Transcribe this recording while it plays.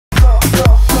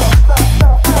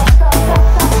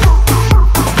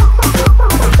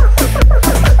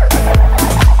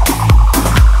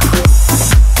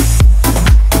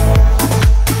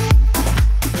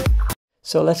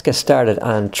So let's get started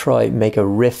and try make a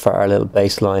riff for our little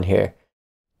bass line here.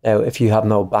 Now, if you have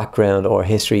no background or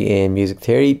history in music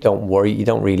theory, don't worry, you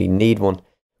don't really need one,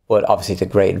 but obviously it's a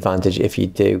great advantage if you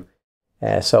do.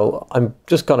 So I'm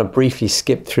just going to briefly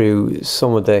skip through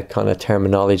some of the kind of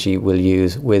terminology we'll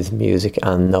use with music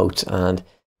and notes and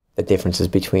the differences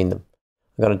between them.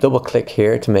 I'm going to double click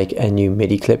here to make a new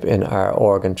MIDI clip in our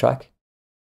organ track.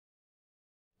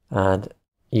 And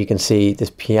you can see this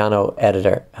piano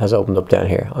editor has opened up down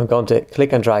here. I'm going to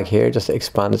click and drag here just to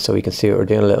expand it so we can see what we're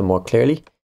doing a little more clearly.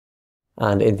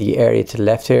 And in the area to the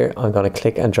left here, I'm going to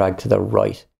click and drag to the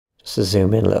right just to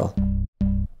zoom in a little.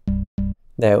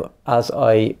 Now, as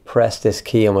I press this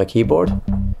key on my keyboard,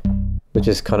 which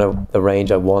is kind of the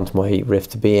range I want my riff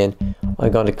to be in,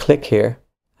 I'm going to click here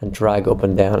and drag up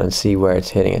and down and see where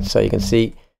it's hitting it. So you can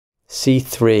see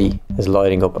C3 is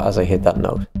lighting up as I hit that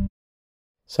note.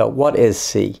 So what is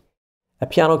C? A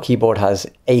piano keyboard has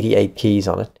 88 keys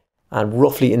on it, and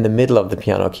roughly in the middle of the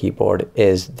piano keyboard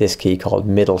is this key called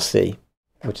middle C,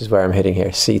 which is where I'm hitting here,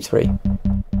 C3.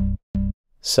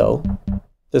 So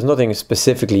there's nothing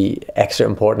specifically extra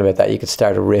important about that. You could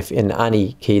start a riff in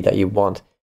any key that you want,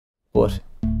 but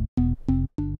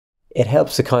it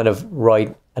helps to kind of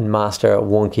write and master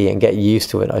one key and get used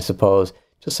to it, I suppose,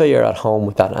 just so you're at home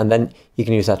with that. And then you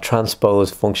can use that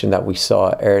transpose function that we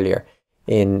saw earlier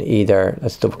in either,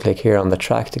 let's double click here on the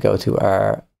track to go to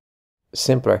our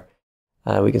simpler,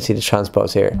 and we can see the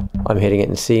transpose here. I'm hitting it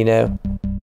in C now.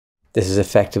 This is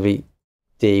effectively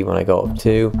D when I go up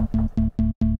 2,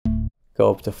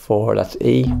 go up to 4, that's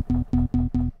E.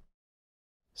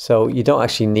 So you don't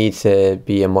actually need to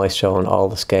be a maestro on all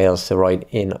the scales to write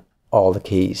in all the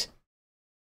keys.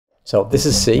 So this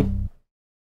is C.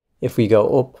 If we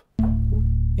go up,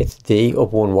 it's D,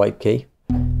 up one white key.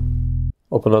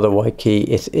 Up another white key,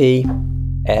 it's E,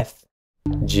 F,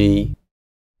 G,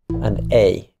 and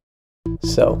A.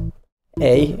 So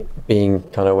A being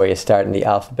kind of where you start in the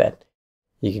alphabet,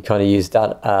 you can kind of use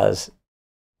that as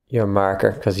your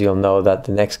marker because you'll know that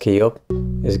the next key up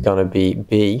is going to be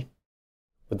B.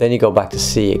 But then you go back to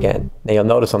C again. Now you'll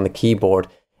notice on the keyboard,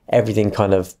 everything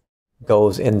kind of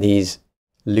goes in these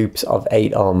loops of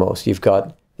 8 almost. You've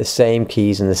got the same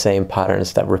keys and the same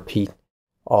patterns that repeat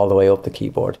all the way up the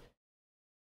keyboard.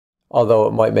 Although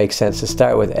it might make sense to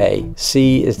start with A.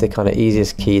 C is the kind of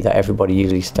easiest key that everybody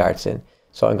usually starts in.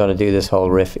 So I'm going to do this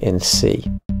whole riff in C.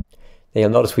 Now you'll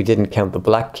notice we didn't count the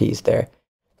black keys there.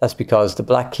 That's because the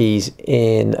black keys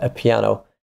in a piano,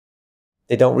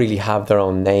 they don't really have their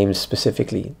own names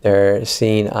specifically. They're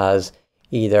seen as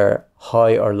either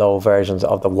high or low versions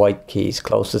of the white keys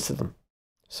closest to them.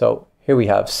 So here we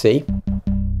have C.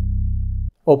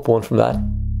 Up one from that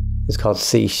is called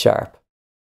C sharp.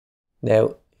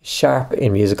 Now, sharp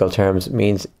in musical terms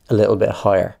means a little bit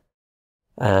higher,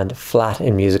 and flat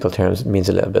in musical terms means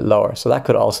a little bit lower. So that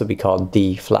could also be called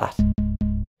D flat.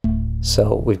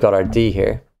 So we've got our D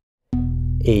here,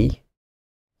 E.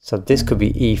 So this could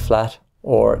be E flat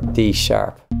or D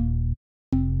sharp,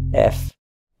 F,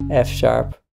 F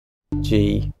sharp,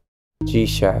 G, G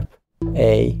sharp,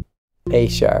 A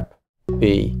sharp,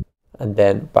 B, and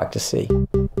then back to C.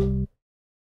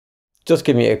 Just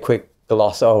give me a quick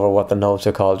gloss over what the notes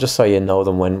are called, just so you know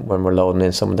them when we're loading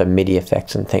in some of the MIDI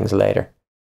effects and things later.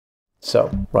 So,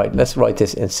 right, let's write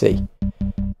this in C.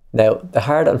 Now, the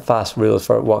hard and fast rules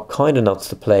for what kind of notes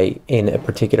to play in a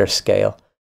particular scale.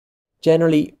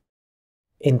 Generally,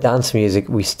 in dance music,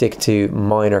 we stick to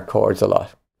minor chords a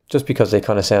lot, just because they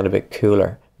kind of sound a bit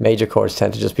cooler. Major chords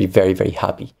tend to just be very, very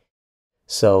happy.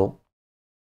 So,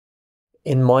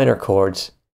 in minor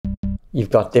chords, you've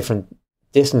got different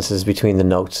distances between the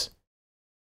notes,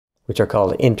 which are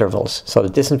called intervals. So the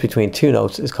distance between two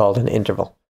notes is called an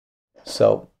interval.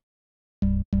 So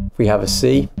if we have a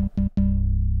C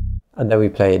and then we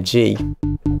play a G,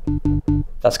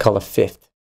 that's called a fifth,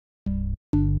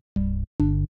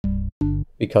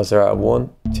 because there are 1,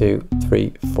 2,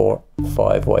 3, 4,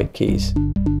 5 white keys.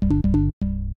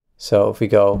 So if we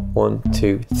go 1,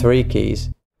 2, 3 keys,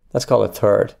 that's called a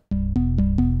third,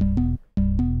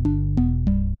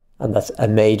 and that's a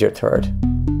major third.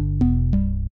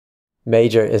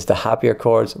 Major is the happier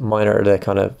chords, minor are the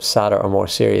kind of sadder or more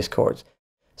serious chords.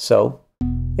 So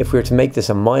if we were to make this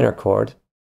a minor chord,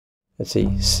 let's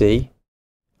see, C,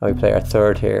 and we play our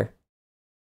third here,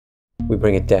 we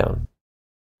bring it down.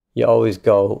 You always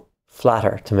go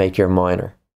flatter to make your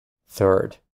minor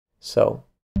third. So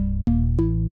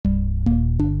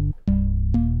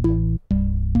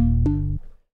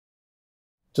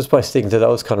just by sticking to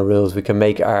those kind of rules, we can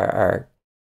make our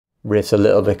riffs a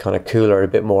little bit kind of cooler, a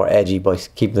bit more edgy by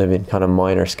keeping them in kind of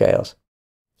minor scales.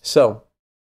 So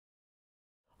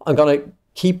I'm going to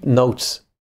keep notes.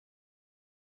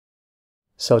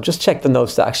 So just check the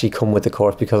notes that actually come with the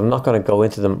chorus, because I'm not going to go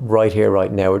into them right here,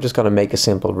 right now. We're just going to make a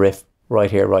simple riff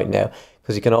right here, right now,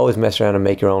 because you can always mess around and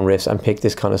make your own riffs and pick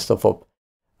this kind of stuff up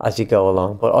as you go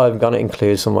along. But I'm going to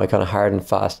include some of my kind of hard and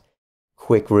fast,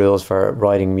 quick rules for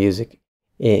writing music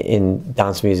in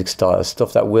dance music styles,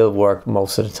 stuff that will work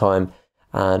most of the time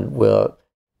and will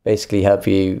basically help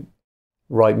you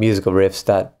write musical riffs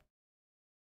to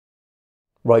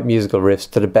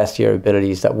the best of your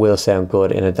abilities that will sound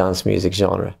good in a dance music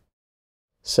genre.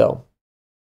 So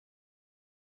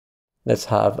let's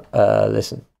have a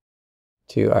listen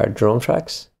to our drum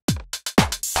tracks.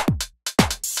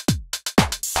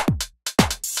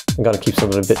 I'm going to keep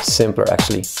something a bit simpler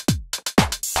actually.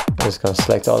 I'm just going to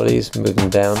select all of these, move them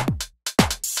down,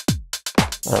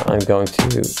 and I'm going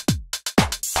to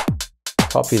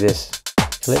copy this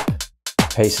clip,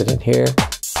 paste it in here,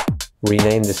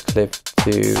 rename this clip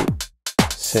to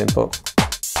simple,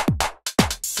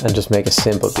 and just make a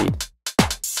simple beat.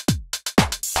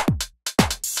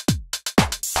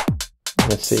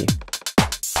 Let's see.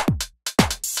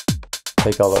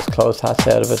 Take all those closed hats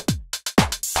out of it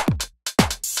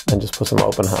and just put some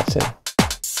open hats in.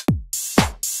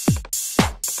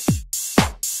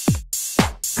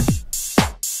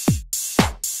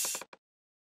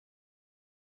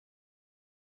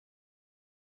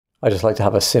 I just like to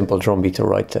have a simple drum beat to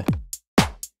write to.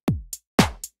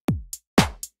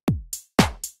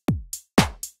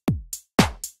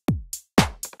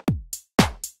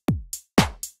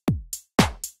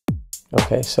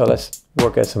 Okay, so let's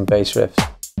work out some bass riffs.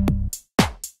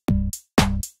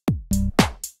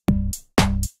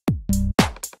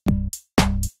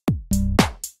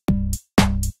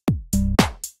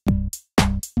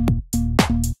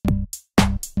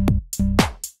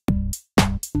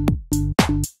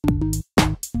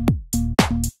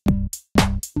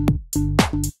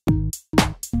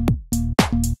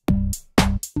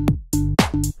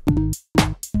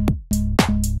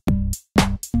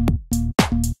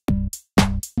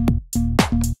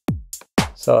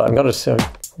 So I'm going to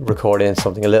record in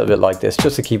something a little bit like this,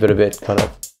 just to keep it a bit kind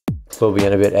of clubby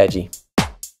and a bit edgy.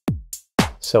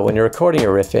 So when you're recording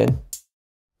a riff in,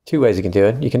 two ways you can do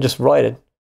it. You can just write it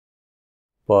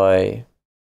by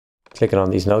clicking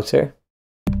on these notes here.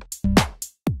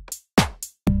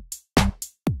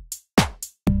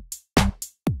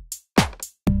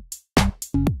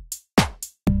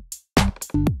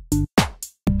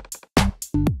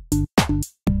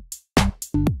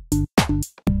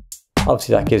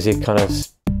 Obviously that gives you kind of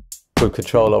good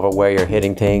control over where you're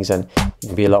hitting things, and you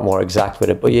can be a lot more exact with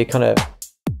it, but you kind of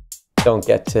don't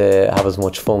get to have as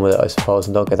much fun with it, I suppose,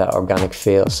 and don't get that organic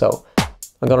feel. So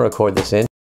I'm going to record this in.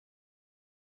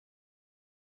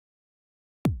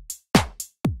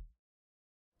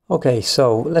 Okay,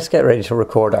 so let's get ready to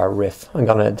record our riff. I'm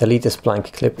going to delete this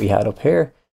blank clip we had up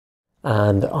here,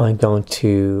 and I'm going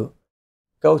to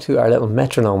go to our little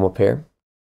metronome up here,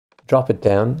 drop it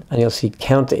down, and you'll see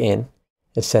count it in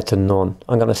is set to none.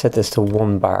 I'm going to set this to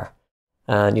 1 bar,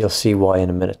 and you'll see why in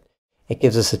a minute. It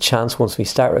gives us a chance once we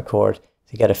start record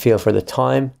to get a feel for the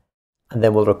time, and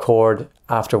then we'll record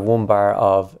after 1 bar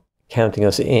of counting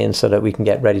us in so that we can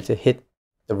get ready to hit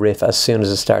the riff as soon as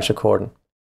it starts recording.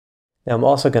 Now I'm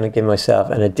also going to give myself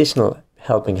an additional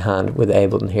helping hand with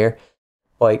Ableton here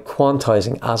by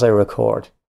quantizing as I record.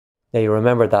 Now you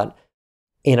remember that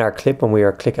in our clip when we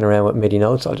were clicking around with MIDI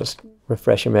notes, I'll just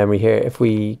refresh your memory here, if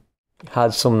we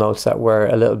had some notes that were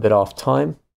a little bit off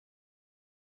time,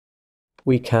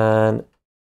 we can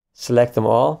select them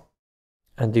all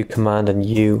and do Command and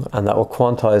U, and that will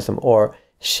quantize them or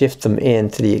shift them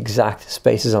into the exact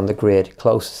spaces on the grid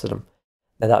closest to them.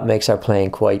 Now that makes our playing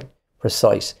quite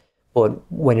precise, but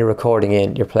when you're recording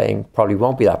in, your playing probably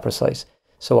won't be that precise.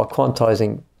 So what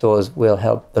quantizing does will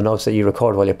help the notes that you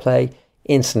record while you play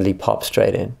instantly pop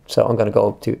straight in. So I'm going to go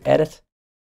up to Edit,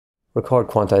 Record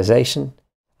Quantization,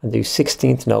 and do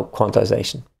 16th note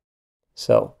quantization.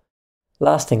 So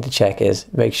last thing to check is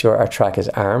make sure our track is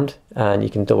armed, and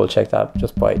you can double check that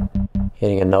just by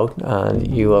hitting a note and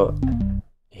you will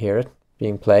hear it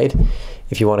being played.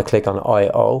 If you want to click on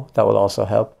I/O, that will also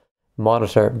help.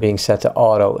 Monitor being set to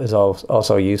auto is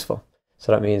also useful.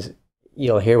 So that means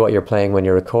you'll hear what you're playing when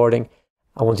you're recording,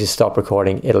 and once you stop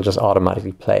recording, it'll just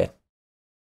automatically play it.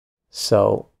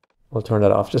 So we'll turn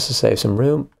that off just to save some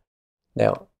room.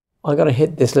 Now I'm going to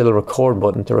hit this little record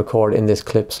button to record in this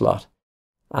clip slot,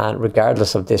 and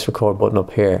regardless of this record button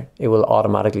up here, it will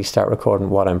automatically start recording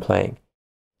what I'm playing.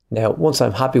 Now once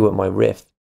I'm happy with my riff,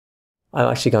 I'm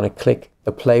actually going to click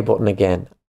the play button again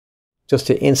just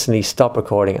to instantly stop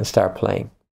recording and start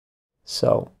playing.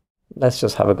 So let's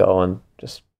just have a go and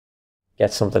just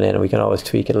get something in, and we can always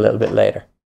tweak it a little bit later.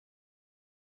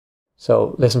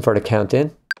 So listen for the count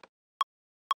in.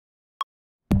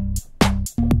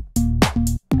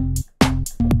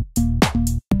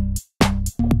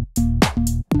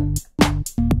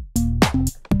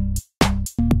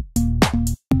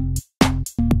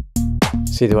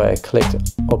 See the way I clicked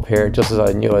up here just as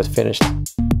I knew I was finished.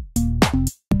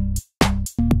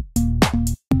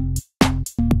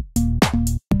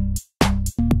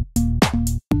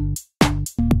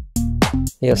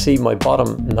 You'll see my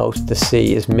bottom note, the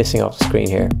C, is missing off the screen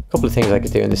here. A couple of things I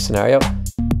could do in this scenario.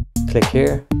 Click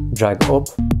here, drag up,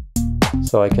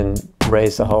 so I can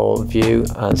raise the whole view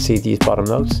and see these bottom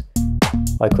notes.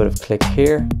 I could have clicked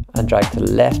here and dragged to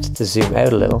the left to zoom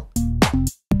out a little.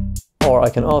 Or I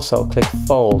can also click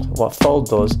fold. What fold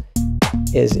does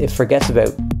is it forgets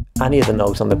about any of the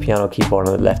notes on the piano keyboard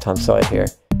on the left hand side here,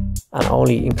 and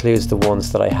only includes the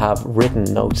ones that I have written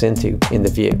notes into in the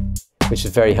view, which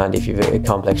is very handy if you have a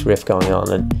complex riff going on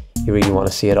and you really want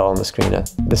to see it all on the screen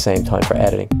at the same time for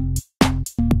editing.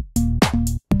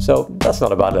 So that's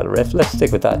not a bad little riff, let's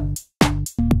stick with that.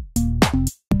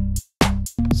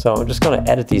 So I'm just going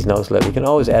to edit these notes a little. You can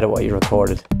always edit what you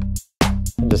recorded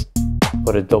and just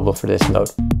put a double for this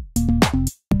note.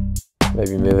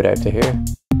 Maybe move it out to here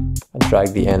and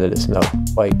drag the end of this note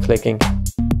by clicking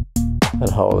and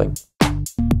holding.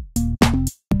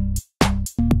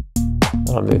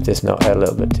 I'll move this note out a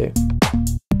little bit too.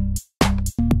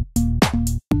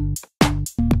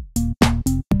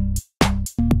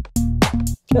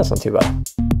 That's not too bad.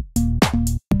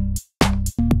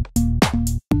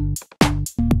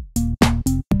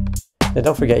 Now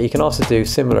don't forget, you can also do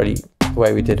similarly the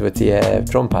way we did with the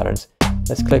drum patterns.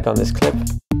 Let's click on this clip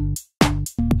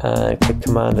and click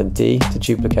Command and D to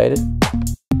duplicate it.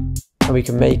 And we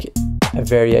can make a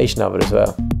variation of it as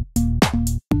well.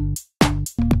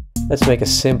 Let's make a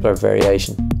simpler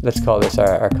variation. Let's call this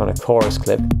our kind of chorus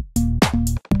clip.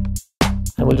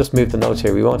 And we'll just move the notes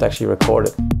here. We won't actually record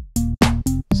it.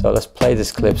 So let's play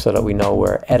this clip so that we know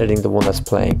we're editing the one that's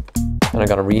playing. And I'm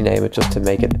going to rename it just to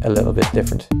make it a little bit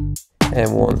different.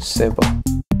 M1 simple.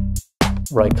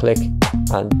 Right click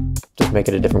and just make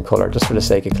it a different color just for the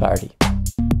sake of clarity.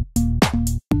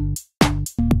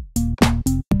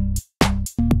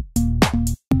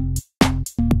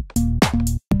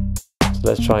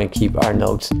 Let's try and keep our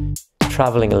notes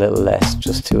traveling a little less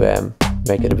just to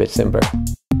make it a bit simpler.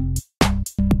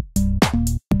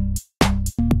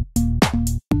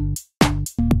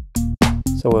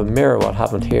 So we'll mirror what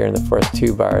happened here in the first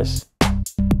two bars.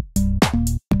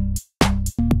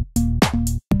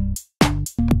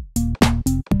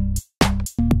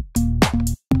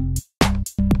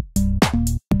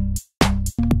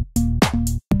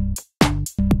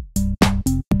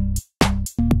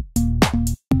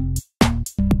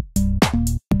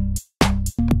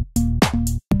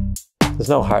 There's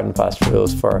no hard and fast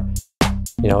rules for,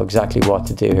 you know, exactly what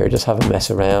to do here. Just have a mess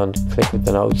around, click with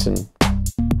the notes and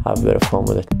have a bit of fun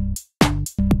with it.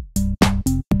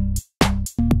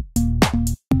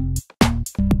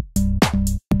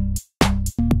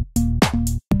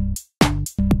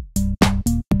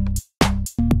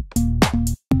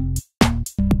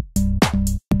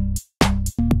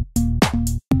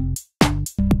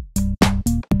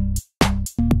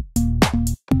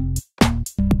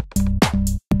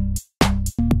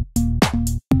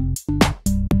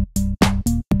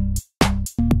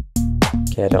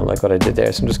 Okay, I don't like what I did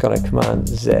there, so I'm just going to Command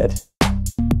Z.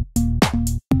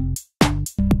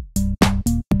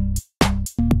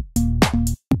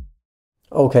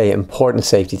 Okay, important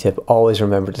safety tip, always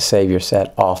remember to save your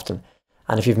set often.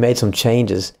 And if you've made some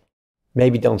changes,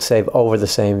 maybe don't save over the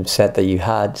same set that you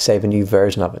had, save a new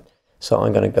version of it. So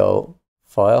I'm going to go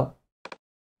File,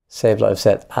 Save Live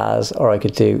Set As, or I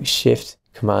could do Shift,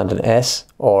 Command and S,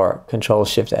 or Control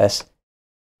Shift S.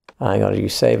 I'm going to do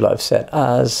Save Live Set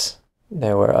As.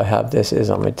 Now where I have this is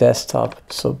on my desktop,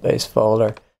 Subbass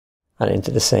folder, and into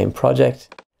the same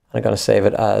project. I'm going to save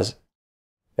it as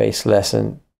Bass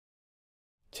Lesson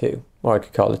 2, or I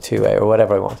could call it 2A or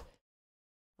whatever I want.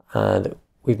 And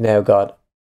we've now got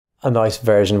a nice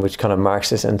version which kind of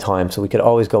marks this in time, so we could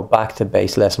always go back to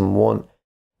Bass Lesson 1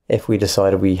 if we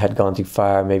decided we had gone too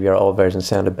far, maybe our old version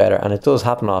sounded better. And it does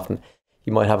happen often.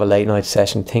 You might have a late night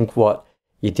session, think what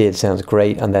you did sounds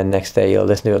great, and then next day you'll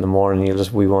listen to it in the morning and you'll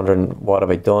just be wondering, what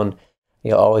have I done?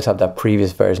 You'll always have that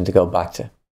previous version to go back to.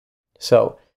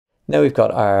 So now we've got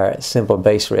our simple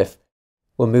bass riff.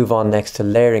 We'll move on next to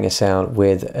layering a sound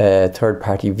with a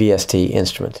third-party VST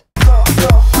instrument.